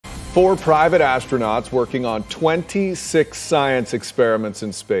4 private astronauts working on 26 science experiments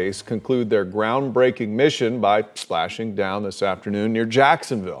in space conclude their groundbreaking mission by splashing down this afternoon near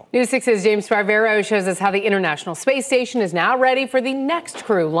Jacksonville. News 6's James Sparvero shows us how the International Space Station is now ready for the next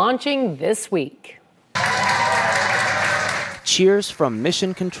crew launching this week. Cheers from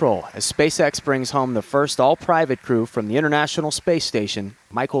Mission Control as SpaceX brings home the first all-private crew from the International Space Station,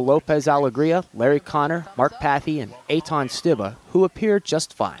 Michael Lopez Alegria, Larry Connor, Mark Pathy, and Eitan Stiba, who appeared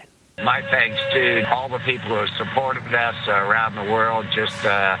just fine. My thanks to all the people who have supported us around the world. Just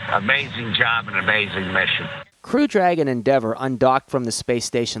amazing job and amazing mission. Crew Dragon Endeavour undocked from the space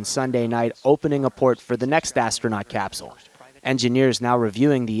station Sunday night, opening a port for the next astronaut capsule. Engineers now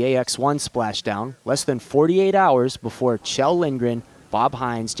reviewing the AX-1 splashdown less than 48 hours before Kjell Lindgren, Bob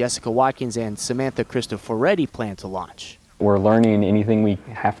Hines, Jessica Watkins, and Samantha Cristoforetti plan to launch. We're learning anything we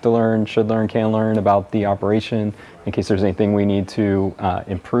have to learn, should learn, can learn about the operation in case there's anything we need to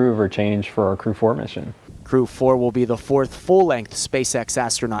improve or change for our Crew-4 mission. Crew-4 will be the 4th full-length SpaceX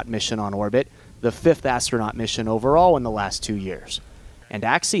astronaut mission on orbit, the 5th astronaut mission overall in the last 2 years. And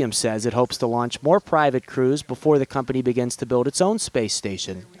Axiom says it hopes to launch more private crews before the company begins to build its own space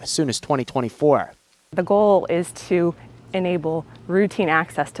station as soon as 2024. The goal is to enable routine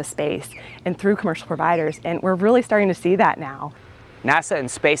access to space and through commercial providers, and we're really starting to see that now. NASA and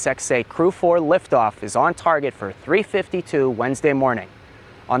SpaceX say Crew-4 liftoff is on target for 3:52 Wednesday morning.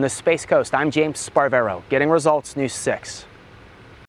 On the Space Coast, I'm James Sparvero, getting results News 6.